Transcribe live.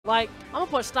Like, I'm going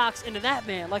to put stocks into that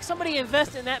man. Like, somebody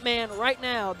invest in that man right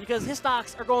now because his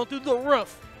stocks are going through the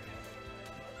roof.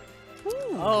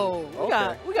 Ooh,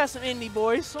 oh, we got some indie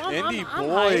boys. So I'm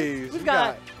hyped. We've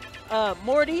got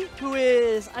MoarD, who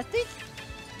is, I think,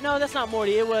 no, that's not MoarD.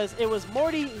 It was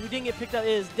MoarD who didn't get picked up. It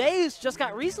is DeuS, just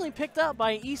got recently picked up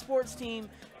by an esports team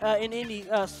in Indy,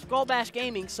 Skull Bash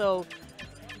Gaming. So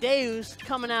DeuS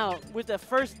coming out with the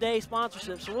first day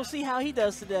sponsorship. So we'll see how he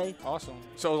does today. Awesome.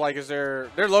 So like, is their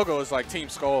logo is like Team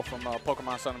Skull from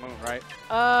Pokemon Sun and Moon, right?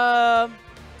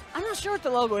 I'm not sure what the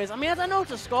logo is. I mean, I know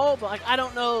it's a skull, but like I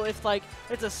don't know if like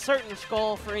it's a certain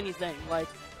skull for anything. Like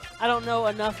I don't know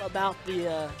enough about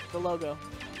the logo.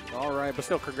 All right, but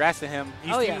still, congrats to him.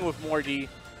 He's teaming with MoarD.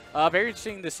 Very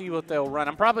interesting to see what they'll run.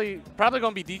 I'm probably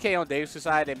going to be DK on DeuS'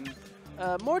 side, and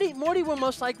MoarD will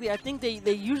most likely. I think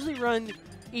they usually run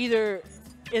either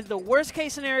in the worst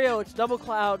case scenario it's double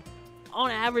cloud. On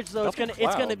average though, it's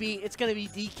gonna be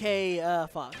DK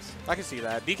Fox. I can see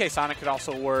that. DK Sonic could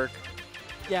also work.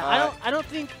 Yeah, I don't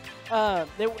think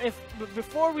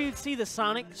before we would see the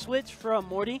Sonic switch from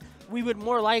MoarD, we would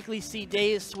more likely see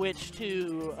DeuS switch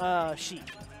to Sheep.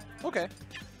 Okay.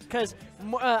 Because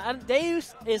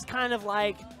DeuS is kind of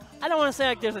like, I don't want to say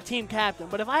like there's a team captain,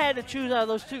 but if I had to choose out of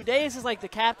those two, DeuS is like the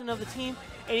captain of the team,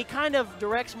 and he kind of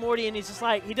directs MoarD, and he's just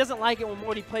like, he doesn't like it when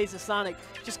MoarD plays the Sonic,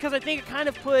 just because I think it kind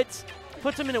of puts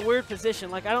him in a weird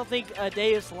position. Like, I don't think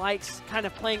DeuS likes kind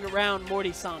of playing around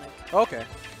MoarD's Sonic. Okay.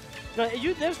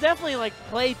 There's definitely like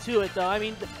play to it though. I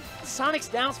mean, Sonic's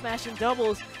down smash in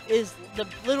doubles is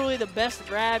literally the best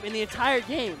grab in the entire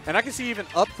game. And I can see even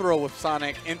up throw with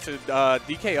Sonic into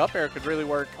DK up air could really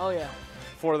work. Oh yeah.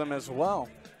 For them as well.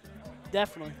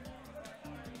 Definitely.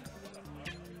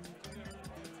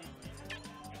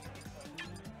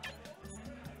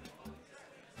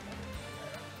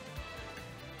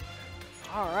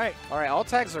 All right. All right, all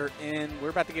tags are in. We're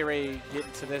about to get ready to get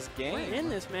into this game. We're in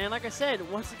this, man. Like I said,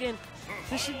 once again,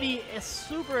 this should be a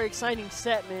super exciting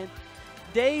set, man.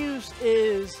 DeuS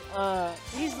is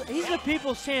he's the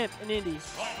people's champ in Indy,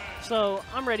 so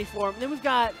I'm ready for him. And then we've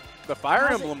got the Fire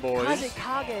Emblem boys.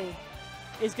 Kage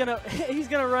is he's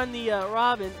gonna run the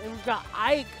Robin, and we've got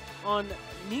Ike on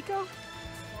Nico.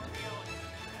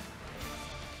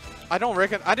 I didn't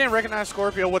recognize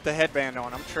Skorpio with the headband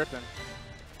on. I'm tripping.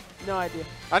 No idea.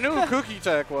 I knew who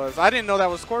Cookietic was. I didn't know that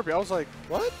was Skorpio. I was like,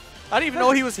 what? I didn't even know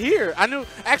he was here. I knew.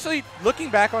 Actually, looking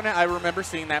back on it, I remember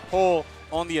seeing that poll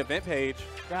on the event page.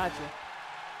 Gotcha.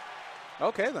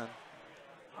 Okay, then.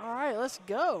 All right, let's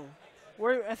go.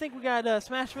 I think we got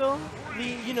Smashville,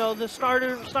 the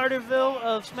starterville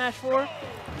of Smash 4.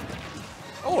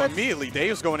 Oh, immediately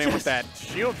DeuS going in with that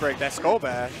shield break, that skull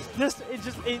bash.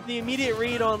 The immediate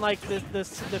read on like the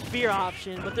fear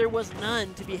option, but there was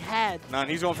none to be had. None.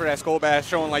 He's going for that skull bash,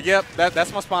 showing like, yep,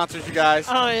 that's my sponsors, you guys.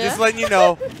 Oh yeah. Just letting you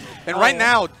know. And right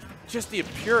now, just the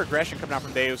pure aggression coming out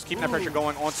from DeuS, keeping that pressure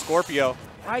going on Skorpio.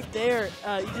 Right there,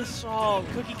 you just saw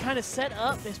Cookie kind of set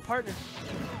up his partner.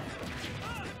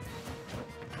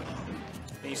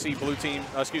 And you see red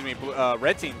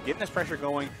team getting this pressure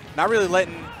going, not really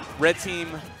letting red team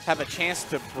have a chance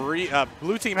to breathe.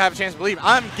 Blue team have a chance to believe.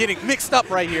 I'm getting mixed up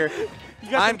right here.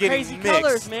 You got some crazy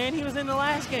colors, man. He was in the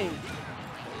last game.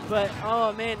 But,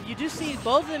 oh, man, you do see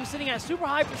both of them sitting at super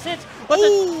high percents.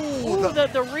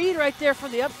 But the read right there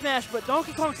from the up smash, but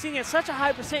Donkey Kong sitting at such a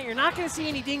high percent, you're not going to see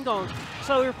any ding-dongs.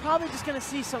 So you're probably just going to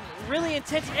see some really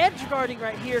intense edge guarding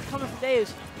right here coming from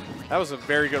DeuS. That was a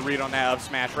very good read on that up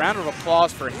smash. Round of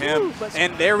applause for him.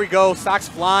 And there we go. Stocks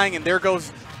flying, and there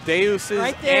goes DeuS's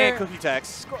right there, and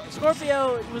Cookietic's.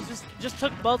 Skorpio just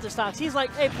took both the stocks. He's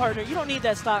like, hey, partner, you don't need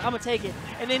that stock. I'm going to take it.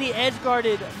 And then he edge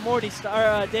guarded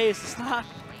DeuS's stock.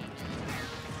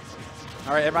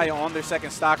 All right, everybody on their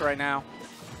second stock right now.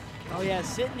 Oh, yeah,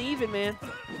 sitting even, man.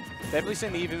 Definitely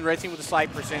sitting even. Red team with a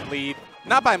slight percent lead.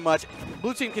 Not by much.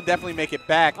 Blue team can definitely make it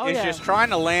back. It's just trying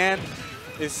to land.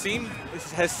 It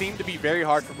has seemed to be very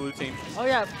hard for blue team. Oh,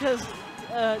 yeah, because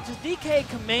just DK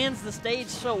commands the stage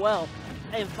so well.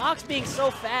 And Fox being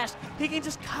so fast, he can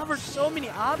just cover so many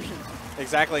options.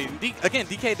 Exactly. Again,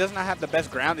 DK does not have the best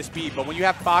grounded speed, but when you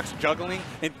have Fox juggling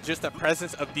and just the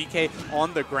presence of DK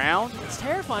on the ground. It's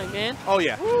terrifying, man. Oh,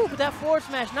 yeah. Ooh, but that forward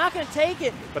smash, not going to take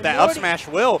it. But that up smash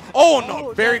will. Oh,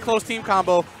 no. Very close team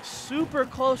combo. Super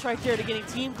close right there to getting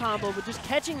team combo, but just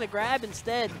catching the grab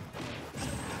instead.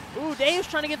 Ooh, DeuS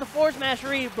trying to get the forward smash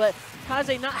read, but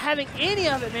Kaze not having any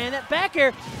of it, man. That back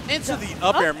air. Into the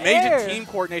up air. Amazing team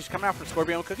coordination coming out from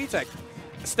Skorpio and Cookietic.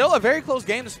 Still a very close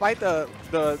game despite the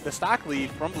stock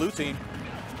lead from blue team.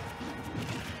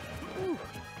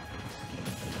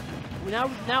 Now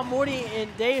MoarD and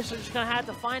DeuS are just going to have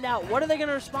to find out what are they going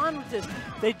to respond with this.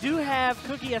 They do have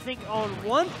Cookie, I think, on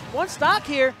one stock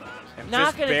here.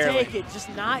 Not going to take it. Just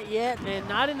not yet, man.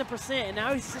 Not in the percent. And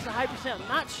now he's such a high percent. I'm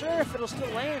not sure if it'll still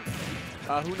land.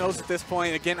 Who knows at this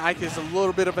point? Again, Ike is a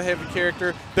little bit of a heavy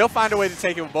character. They'll find a way to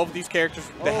take it with both of these characters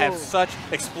that have such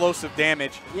explosive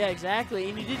damage. Yeah, exactly.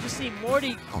 And you did just see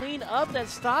MoarD clean up that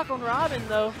stock on Robin,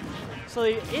 though. So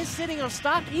he is sitting on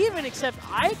stock even, except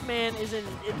Ike, man, is in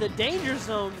the danger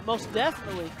zone, most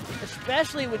definitely.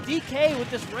 Especially with DK with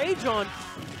this rage on.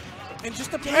 And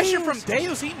just the pressure from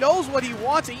DeuS. He knows what he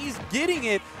wants, and he's getting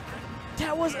it.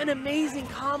 That was an amazing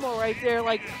combo right there.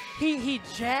 Like, he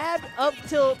jabbed up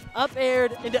tilt, up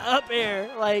aired into up air,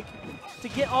 like, to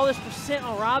get all this percent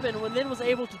on Robin, and then was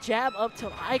able to jab up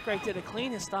tilt Ike right there to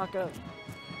clean his stock up.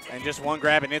 And just one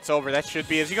grab and it's over. That should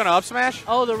be. Is he going to up smash?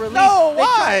 Oh, the release. No,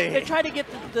 why? They tried to get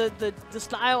the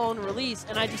style on the release,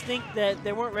 and I just think that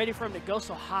they weren't ready for him to go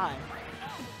so high.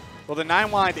 Well, the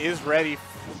 9 wind is ready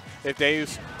if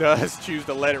DeuS does choose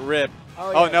to let it rip.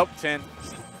 Oh, nope, 10.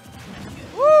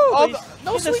 Woo! Oh,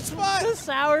 no sweet spot. The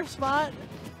sour spot.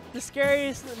 The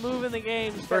scariest move in the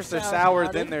game. First they're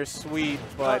sour, then they're sweet,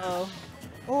 but...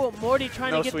 Oh, MoarD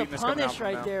trying to get the punish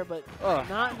right now. there, but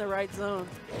not in the right zone.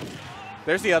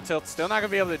 There's the up tilt. Still not going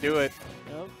to be able to do it.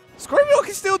 Nope. Skorpio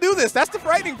can still do this. That's the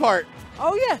frightening part.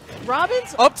 Oh, yeah.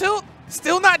 Robin's up tilt.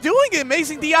 Still not doing it.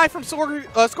 Amazing DI from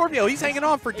Skorpio. He's hanging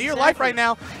on for dear life right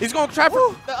now. He's going to try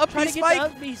for the up B spike. The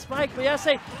up B spike, but yeah,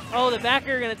 say, the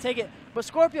backer going to take it. But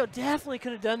Skorpio definitely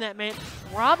could have done that, man.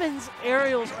 Robin's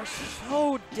aerials are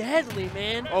so deadly,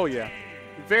 man. Oh, yeah.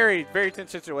 Very, very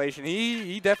tense situation.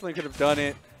 He definitely could have done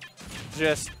it.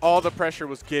 Just all the pressure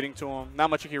was getting to him. Not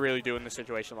much you can really do in a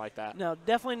situation like that. No,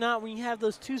 definitely not when you have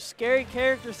those two scary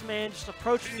characters, man, just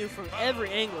approaching you from every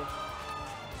angle.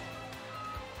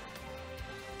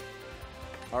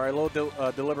 All right, a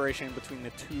little deliberation between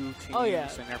the two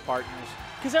teams and their partners.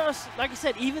 Because that was, like I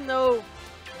said, even though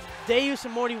DeuS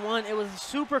and MoarD won, it was a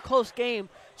super close game.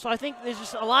 So I think there's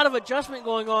just a lot of adjustment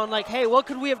going on. Like, hey, what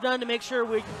could we have done to make sure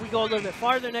we go a little bit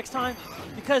farther next time?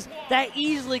 Because that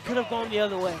easily could have gone the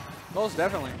other way. Most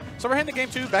definitely. So we're heading to game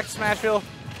 2, back to Smashville.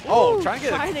 Oh, trying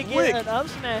to get an up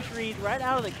smash read right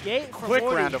out of the gate. Quick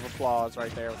round of applause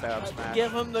right there with that up smash.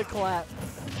 Give him the clap.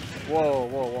 Whoa,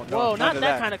 whoa, whoa. No, whoa, not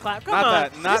that kind of clap. Come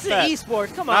on. Not this is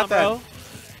esports. Come on, bro.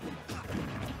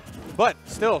 But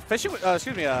still, fishing with,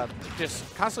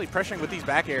 just constantly pressuring with these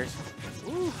back airs.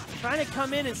 Ooh, trying to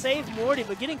come in and save MoarD,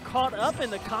 but getting caught up in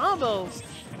the combos.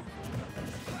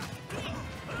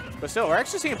 But still, we're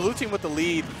actually seeing blue team with the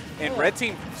lead and red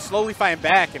team slowly fighting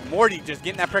back, and MoarD just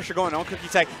getting that pressure going on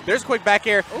Cookietic. There's a quick back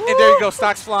air, and there you go,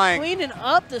 stocks flying. Cleaning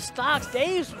up the stocks.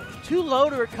 DeuS too low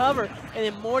to recover, and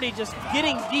then MoarD just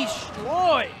getting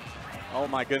destroyed. Oh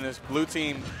my goodness, blue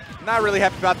team not really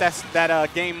happy about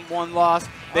that game 1 loss.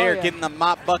 They are getting the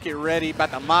mop bucket ready,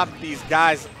 about to mop these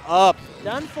guys up.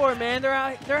 Done for, man. They're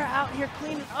out here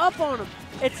cleaning up on them.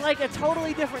 It's like a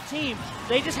totally different team.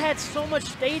 They just had so much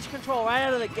stage control right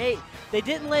out of the gate. They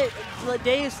didn't let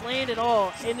DeuS land at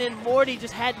all, and then MoarD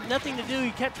just had nothing to do.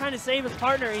 He kept trying to save his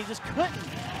partner, and he just couldn't.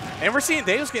 And we're seeing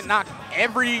DeuS get knocked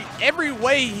every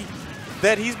way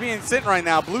that he's being sent right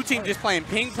now. Blue team just playing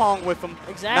ping pong with him,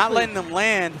 not letting them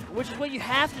land. Which is what you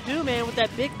have to do, man, with that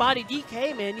big body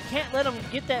DK, man. You can't let them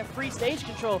get that free stage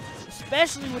control,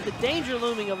 especially with the danger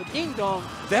looming of a ding dong.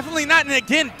 Definitely not. And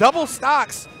again, double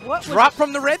stocks. Drop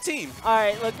from the red team. All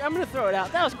right, look, I'm going to throw it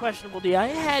out. That was questionable, DI.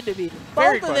 It had to be.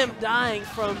 Both of them dying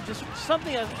from just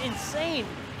something insane.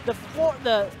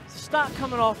 The stock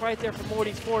coming off right there from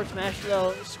MoarD's forward smash,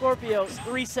 though. Skorpio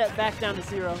reset back down to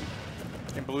 0.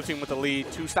 And blue team with the lead,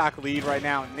 2-stock lead right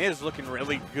now, and it is looking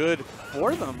really good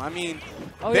for them. I mean,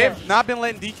 they've not been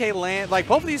letting DK land. Like,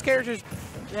 both of these characters,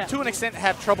 to an extent,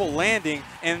 have trouble landing,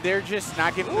 and they're just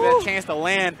not giving them that chance to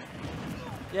land.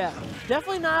 Yeah,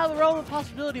 definitely not out of the realm of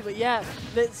possibility, but yeah,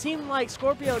 it seemed like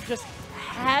Skorpio just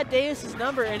had DeuS's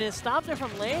number and it stopped him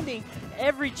from landing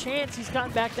every chance he's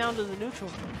gotten back down to the neutral.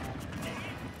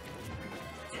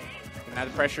 And now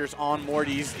the pressure's on MoarD.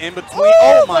 He's in between.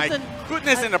 Oh my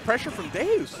goodness, and the pressure from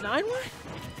DeuS. 9-1?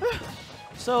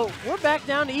 So we're back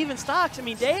down to even stocks. I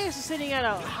mean, DeuS is sitting at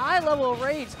a high level of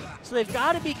rage, so they've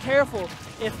got to be careful.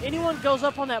 If anyone goes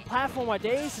up on that platform while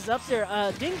DeuS is up there,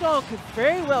 Ding Dong could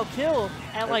very well kill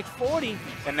at like 40.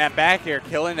 And that back air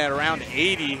killing at around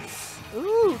 80.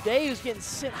 Ooh, DeuS getting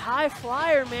sent high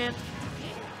flyer, man.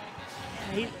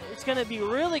 It's going to be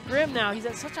really grim now. He's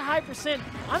at such a high percent.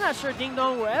 I'm not sure Ding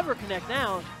Dong will ever connect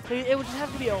now. It would just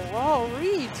have to be a raw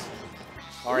read.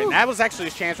 All right, that was actually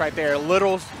his chance right there.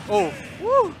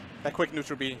 That quick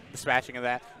neutral B, dispatching of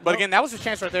that. But again, that was his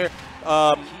chance right there.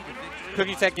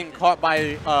 Cookietic getting caught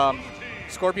by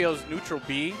Skorpio's neutral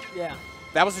B. Yeah.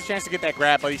 That was his chance to get that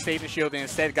grab, but he saved the shield and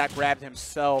instead got grabbed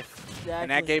himself.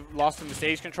 Exactly. And that lost him the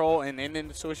stage control and ended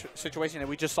the situation that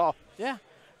we just saw. Yeah.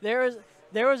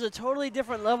 There was a totally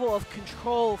different level of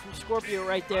control from Skorpio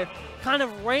right there. Kind of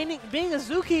being a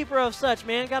zookeeper of such,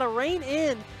 man. Got to rein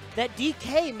in that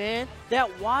DK, man.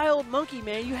 That wild monkey,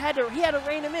 man. He had to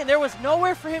rein him in. There was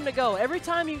nowhere for him to go. Every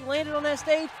time he landed on that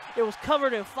stage, it was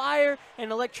covered in fire and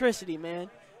electricity, man.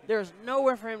 There's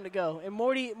nowhere for him to go. And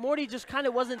MoarD just kind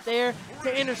of wasn't there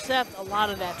to intercept a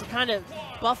lot of that, to kind of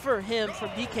buffer him from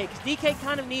DK. Because DK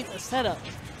kind of needs a setup,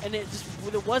 and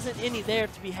there wasn't any there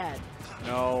to be had.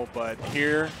 No, but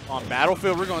here on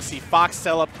Battlefield, we're going to see Fox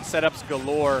setups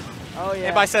galore. Oh, yeah.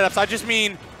 And by setups, I just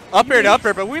mean up air to up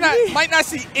air, but we might not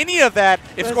see any of that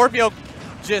if Skorpio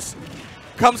just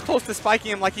comes close to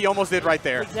spiking him like he almost did right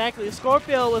there. Exactly.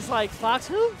 Skorpio was like, Fox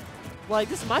who? Like,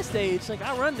 this is my stage. Like,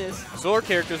 I run this. Zor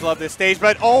characters love this stage,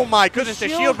 but oh my goodness, the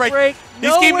shield break.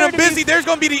 He's keeping him busy. There's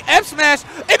going to be the F smash.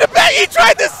 In the back, he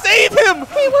tried to save him.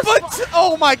 But,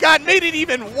 oh my God, made it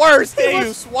even worse.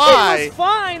 DeuS, why? He was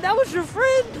fine. That was your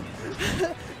friend.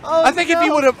 I think if he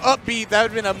would have up B, that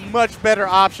would have been a much better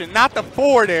option. Not the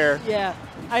forward air. Yeah.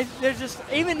 There's just,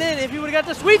 even then, if he would have got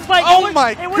the sweet spike, oh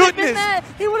my goodness.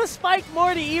 He would have spiked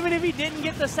MoarD even if he didn't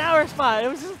get the sour spot. It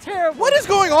was just terrible. What is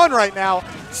going on right now?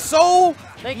 So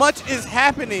much is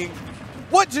happening.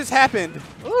 What just happened?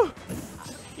 Ooh.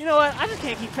 You know what? I just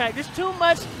can't keep track. There's too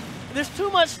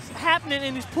much happening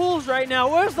in these pools right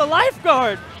now. Where's the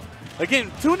lifeguard?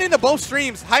 Again, tune into both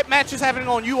streams. Hype matches happening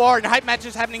on UR and hype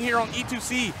matches happening here on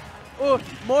E2C. Oh,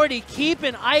 MoarD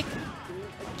keeping Ike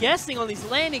guessing on these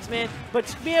landings, man, but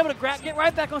to be able to get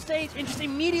right back on stage and just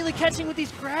immediately catching with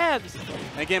these grabs.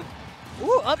 And again,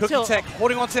 up tilt. Cookietic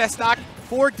holding on to that stock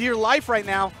for dear life right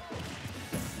now.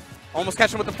 Almost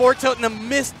catching with the forward tilt and a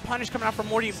missed punish coming out from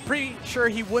MoarD. Pretty sure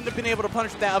he wouldn't have been able to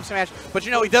punish with that up smash, but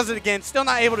you know, he does it again. Still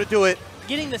not able to do it.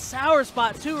 Getting the sour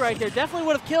spot too right there. Definitely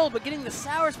would have killed, but getting the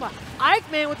sour spot. Ike,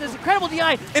 man, with this incredible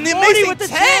DI. And then MoarD with the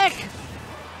tech.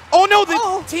 Oh no,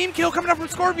 the team kill coming up from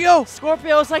Skorpio.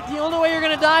 Skorpio's like, the only way you're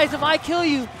going to die is if I kill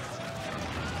you.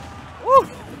 Woo.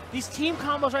 These team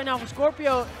combos right now from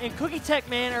Skorpio and Cookietic,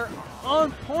 man, are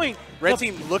on point. Red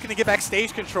team looking to get back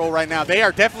stage control right now. They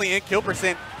are definitely in kill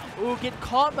percent. Ooh, get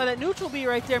caught by that neutral B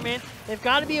right there, man. They've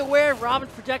got to be aware of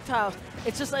Robin's projectiles.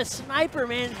 It's just a sniper,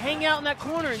 man. Hang out in that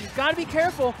corner, and you've got to be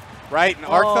careful. Right, and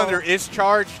Arc Thunder is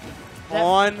charged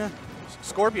on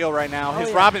Skorpio right now.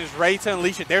 His Robin is ready to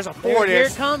unleash it. There's a forward air. Here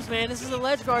it comes, man. This is a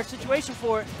ledge guard situation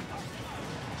for it.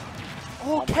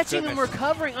 Oh, catching him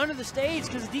recovering under the stage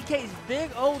because of DK's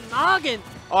big old noggin.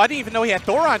 Oh, I didn't even know he had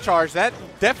Thor on charge. That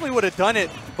definitely would have done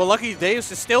it. But lucky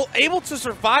DeuS is still able to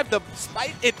survive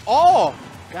despite it all.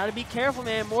 Got to be careful,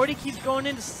 man. MoarD keeps going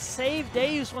in to save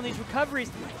DeuS on these recoveries,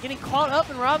 getting caught up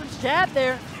in Robin's jab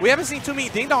there. We haven't seen too many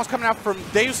ding-dongs coming out from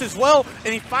DeuS as well,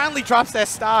 and he finally drops that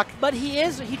stock. But he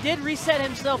did reset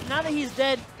himself. Now that he's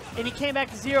dead and he came back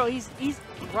to 0,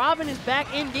 Robin is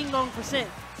back in ding-dong percent.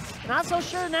 Not so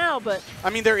sure now, but... I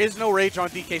mean, there is no rage on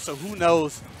DK, so who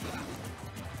knows?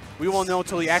 We won't know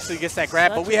until he actually gets that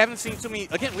grab, but we haven't seen too many,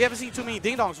 again, we haven't seen too many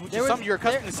ding-dongs, which is something you're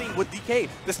accustomed to seeing with DK,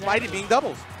 despite it being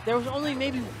doubles. There was only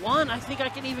maybe one I think I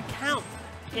can even count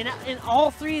in all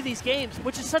 3 of these games,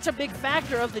 which is such a big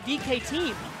factor of the DK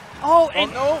team. Oh,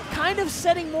 and kind of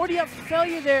setting MoarD up for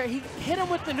failure there. He hit him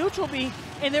with the neutral B,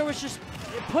 and there was just,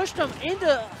 it pushed him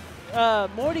into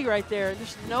MoarD right there.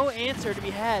 There's no answer to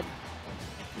be had.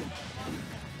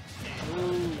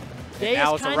 Ooh.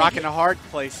 Now it's a rock and a hard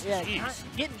place. Yeah,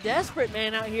 getting desperate,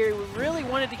 man, out here. We really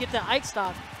wanted to get that Ike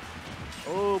stock.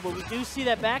 Oh, but we do see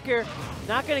that back air.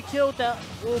 Not going to kill with that.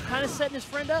 Oh, kind of setting his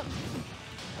friend up.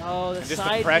 Oh, the just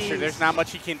side the pressure. knees. There's not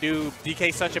much he can do.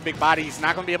 DK's such a big body. He's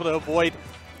not going to be able to avoid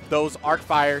those arc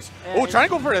fires. Oh, trying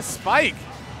to go for the spike.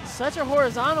 Such a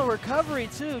horizontal recovery,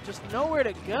 too. Just nowhere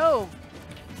to go.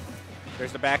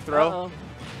 There's the back throw.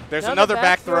 There's another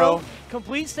back throw.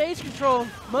 Complete stage control.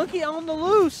 Monkey on the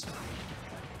loose.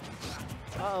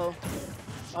 Uh-oh.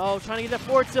 Oh, trying to get that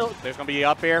forward tilt. There's going to be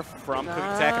up air from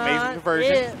Cookietic. Amazing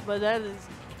conversion. Yeah, but it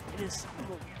is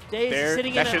DeuS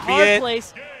sitting in a hard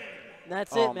place.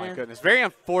 That's it, man. Oh, my goodness. Very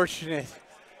unfortunate.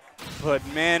 But,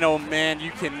 man, oh, man,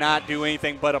 you cannot do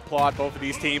anything but applaud both of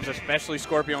these teams, especially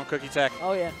Skorpio and Cookietic.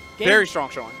 Oh, yeah. Very strong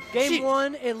showing. Game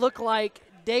 1, it looked like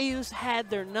DeuS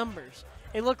had their numbers.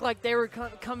 It looked like they were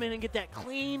come in and get that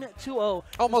clean 2-0.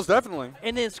 Almost definitely.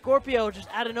 And then Skorpio just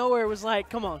out of nowhere was like,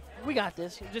 come on, we got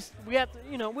this. We have to,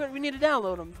 you know, we need to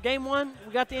download them. Game 1,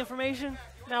 we got the information.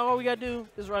 Now all we got to do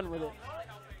is run with it.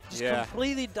 Just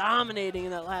completely dominating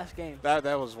in that last game. That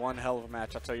was one hell of a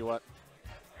match, I'll tell you what.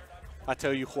 I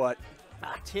tell you what.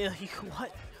 I tell you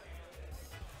what.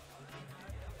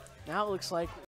 Now it looks like